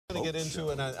going to get into,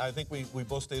 and I think we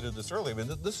both stated this earlier. I mean,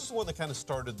 this is the one that kind of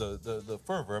started the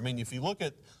fervor. I mean, if you look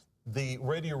at the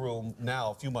radio room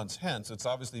now, a few months hence, it's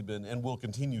obviously been and will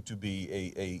continue to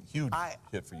be a huge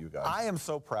hit for you guys. I am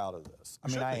so proud of this. I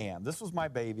mean, I am. This was my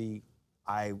baby.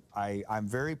 I'm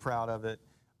very proud of it.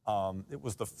 It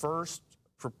was the first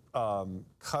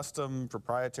custom,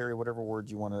 proprietary, whatever word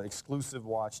you want to, exclusive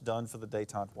watch done for the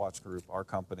Détente Watch Group, our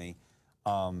company.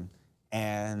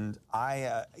 And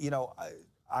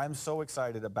I'm so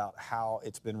excited about how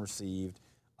it's been received.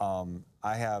 I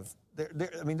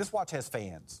mean, this watch has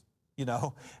fans.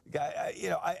 And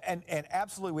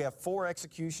absolutely, we have 4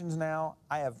 executions now.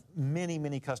 I have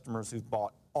many customers who've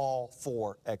bought all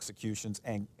 4 executions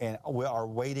and we are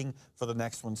waiting for the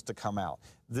next ones to come out.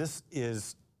 This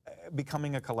is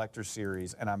becoming a collector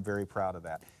series, and I'm very proud of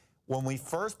that. When we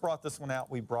first brought this one out,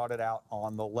 we brought it out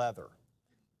on the leather.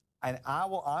 And I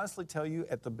will honestly tell you,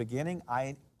 at the beginning,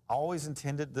 I always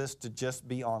intended this to just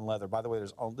be on leather. By the way,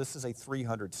 this is a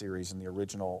 300 series in the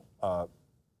original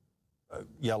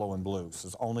yellow and blue. So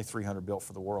there's only 300 built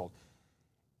for the world.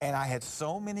 And I had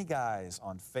so many guys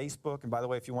on Facebook. And by the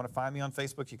way, if you want to find me on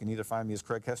Facebook, you can either find me as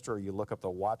Craig Hester or you look up the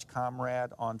Watch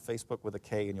Comrade on Facebook with a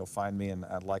K and you'll find me and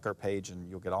like our page and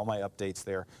you'll get all my updates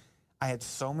there. I had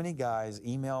so many guys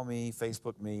email me,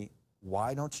 Facebook me,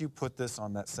 why don't you put this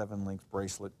on that 7-link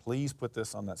bracelet? Please put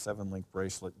this on that 7-link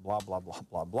bracelet, blah, blah, blah,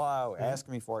 blah, blah, ask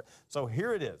me for it. So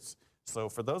here it is. So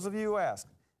for those of you who ask,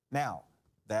 now,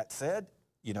 that said,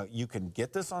 you can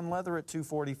get this on leather at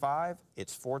 $245.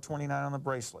 It's $429 on the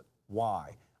bracelet.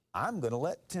 Why? I'm going to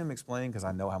let Tim explain because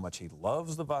I know how much he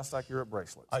loves the Vostok Europe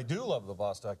bracelets. I do love the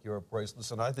Vostok Europe bracelets,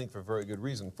 and I think for very good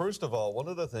reason. First of all, one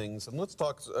of the things, and let's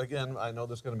talk, again, I know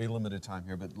there's going to be limited time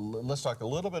here, but let's talk a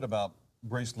little bit about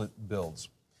bracelet builds.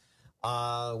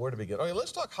 Where do we get? Okay,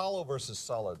 let's talk hollow versus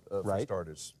solid for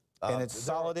starters. And it's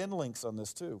solid end links on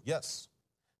this, too. Yes.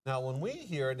 Now, when we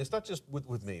hear, and it's not just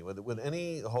with me, with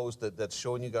any host that's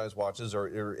showing you guys watches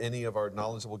or any of our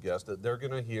knowledgeable guests, that they're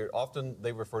going to hear, often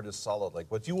they refer to solid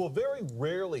link. What you will very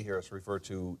rarely hear us refer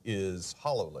to is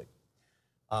hollow link.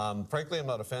 Frankly, I'm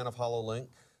not a fan of hollow link.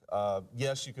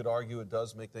 Yes, you could argue it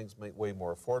does make things way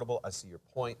more affordable. I see your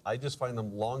point. I just find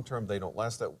them long-term, they don't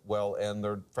last that well, and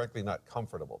they're frankly not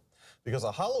comfortable. Because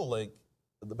a hollow link,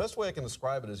 the best way I can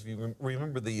describe it is if you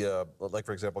remember the, like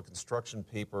for example, construction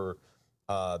paper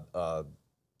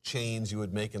chains you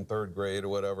would make in 3rd grade or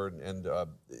whatever, and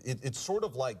it's sort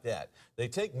of like that. They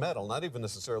take metal, not even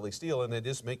necessarily steel, and they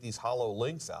just make these hollow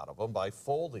links out of them by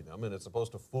folding them, and it's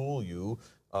supposed to fool you,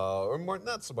 or more,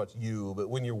 not so much you, but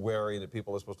when you're wearing it,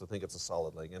 people are supposed to think it's a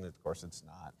solid link, and of course it's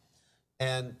not.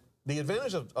 And the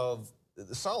advantage of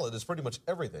the solid is pretty much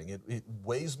everything. It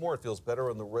weighs more, it feels better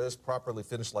on the wrist, properly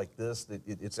finished like this.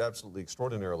 It's absolutely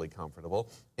extraordinarily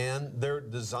comfortable. And they're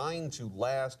designed to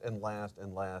last and last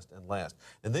and last and last.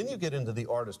 And then you get into the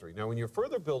artistry. Now, when you're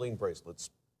further building bracelets,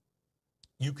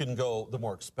 you can go the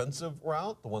more expensive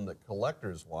route, the one that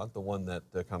collectors want, the one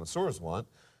that the connoisseurs want,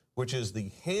 which is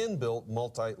the hand-built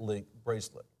multi-link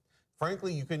bracelet.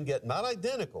 Frankly, you can get not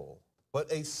identical, but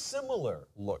a similar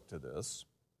look to this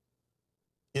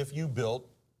if you built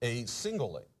a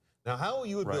single link. Now, how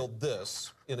you would build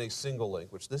this in a single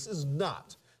link, which this is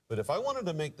not, but if I wanted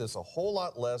to make this a whole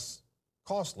lot less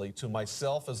costly to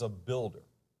myself as a builder,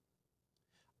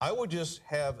 I would just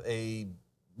have a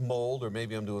mold, or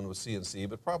maybe I'm doing with CNC,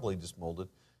 but probably just molded,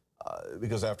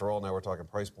 because after all, now we're talking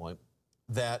price point,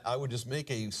 that I would just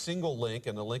make a single link,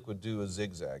 and the link would do a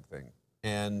zigzag thing.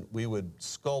 And we would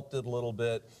sculpt it a little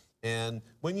bit. And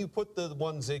when you put the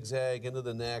one zigzag into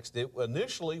the next, it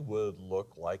initially would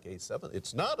look like a 7.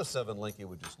 It's not a 7-link, it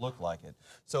would just look like it.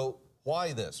 So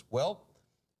why this? Well,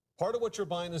 part of what you're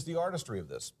buying is the artistry of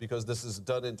this, because this is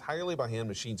done entirely by hand.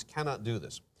 Machines cannot do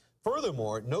this.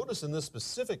 Furthermore, notice in this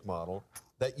specific model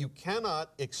that you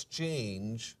cannot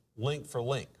exchange link for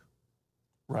link.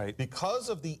 Right. Because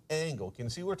of the angle. Can you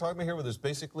see what we're talking about here, where there's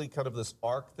basically kind of this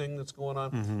arc thing that's going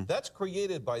on? That's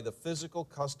created by the physical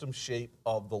custom shape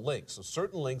of the link. So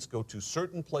certain links go to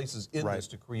certain places in this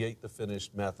to create the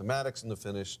finished mathematics and the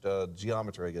finished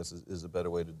geometry, I guess is a better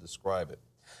way to describe it.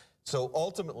 So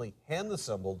ultimately, hand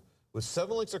assembled, with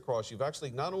 7 links across, you've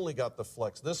actually not only got the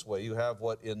flex this way, you have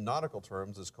what in nautical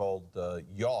terms is called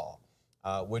yaw,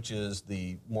 which is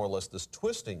the more or less this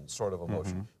twisting sort of a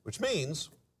motion, which means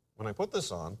when I put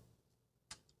this on,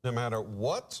 no matter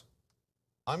what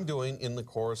I'm doing in the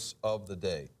course of the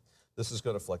day, this is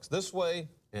going to flex this way,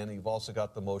 and you've also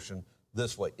got the motion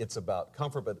this way. It's about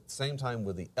comfort, but at the same time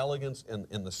with the elegance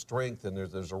and the strength, and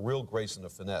there's a real grace and a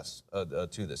finesse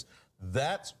to this.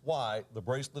 That's why the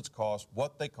bracelets cost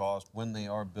what they cost when they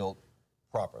are built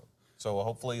properly. So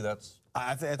hopefully that's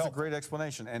I think that's a great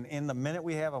explanation. And in the minute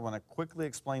we have, I want to quickly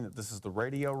explain that this is the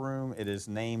radio room. It is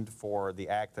named for the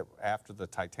act that after the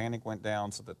Titanic went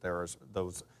down, so that there's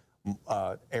those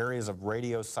areas of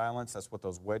radio silence. That's what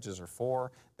those wedges are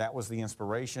for. That was the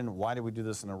inspiration. Why did we do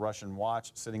this in a Russian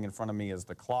watch? Sitting in front of me is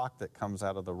the clock that comes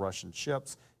out of the Russian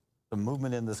ships. The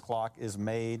movement in this clock is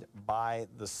made by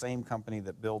the same company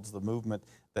that builds the movement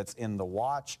that's in the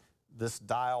watch. This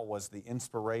dial was the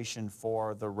inspiration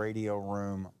for the radio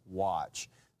room watch.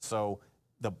 So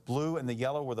the blue and the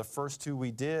yellow were the first two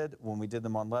we did when we did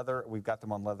them on leather. We've got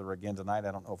them on leather again tonight.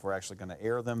 I don't know if we're actually going to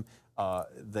air them.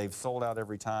 They've sold out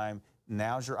every time.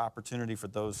 Now's your opportunity for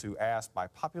those who asked by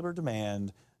popular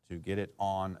demand to get it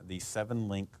on the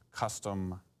 7-link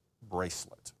custom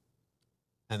bracelet.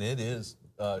 And it is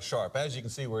sharp. As you can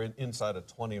see, we're inside of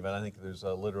 20 of it. I think there's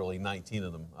literally 19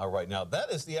 of them right now.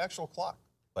 That is the actual clock,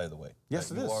 by the way. Yes,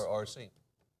 it is. You are seeing.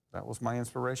 That was my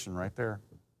inspiration right there.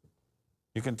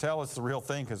 You can tell it's the real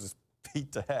thing because it's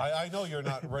beat to heck. I know you're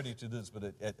not ready to do this,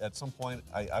 but at some point,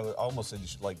 I almost said you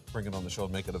should like bring it on the show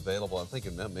and make it available. I'm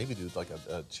thinking maybe do like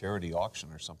a charity auction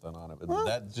or something on it. But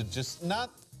that just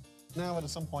not now, but at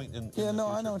some point in yeah, the no,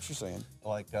 future. I know what you're saying.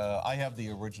 Like I have the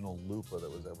original Lupa that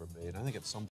was ever made. I think at some